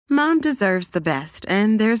Mom deserves the best,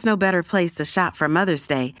 and there's no better place to shop for Mother's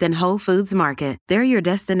Day than Whole Foods Market. They're your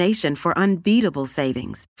destination for unbeatable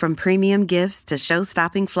savings, from premium gifts to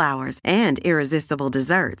show-stopping flowers and irresistible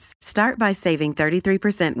desserts. Start by saving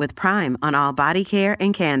 33% with Prime on all body care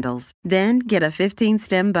and candles. Then get a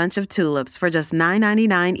 15-stem bunch of tulips for just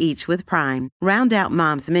 $9.99 each with Prime. Round out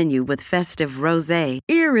Mom's menu with festive rosé,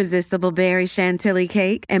 irresistible berry chantilly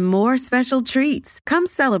cake, and more special treats. Come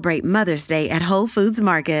celebrate Mother's Day at Whole Foods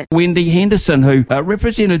Market. Wendi Henderson, who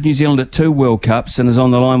represented New Zealand at 2 World Cups and is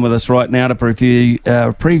on the line with us right now to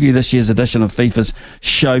preview this year's edition of FIFA's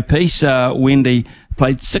Showpiece. Wendi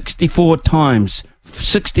played 64 times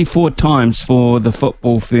for the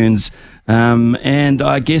football Ferns. And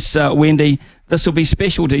I guess, Wendi, this will be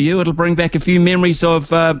special to you. It'll bring back a few memories of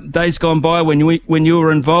days gone by when you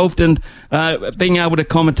were involved and being able to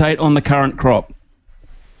commentate on the current crop.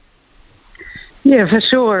 Yeah, for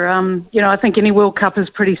sure. I think any World Cup is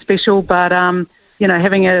pretty special, but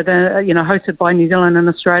having it, hosted by New Zealand and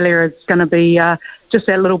Australia is going to be just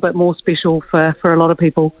that little bit more special for a lot of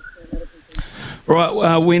people. Right,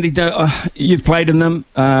 Wendi, you've played in them.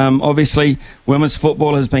 Obviously, women's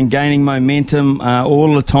football has been gaining momentum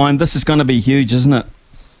all the time. This is going to be huge, isn't it?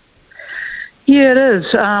 Yeah, it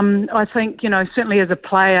is. I think, certainly as a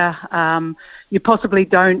player, you possibly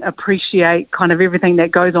don't appreciate kind of everything that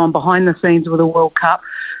goes on behind the scenes with a World Cup.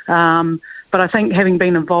 But I think having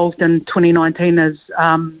been involved in 2019 as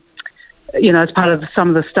part of some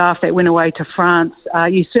of the staff that went away to France,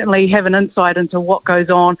 you certainly have an insight into what goes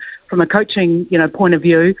on from a coaching, point of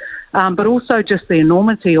view, but also just the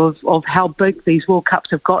enormity of how big these World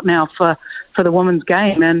Cups have got now for the women's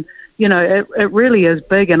game. And, it really is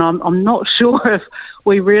big, and I'm not sure if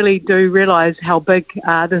we really do realise how big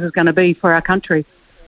this is going to be for our country.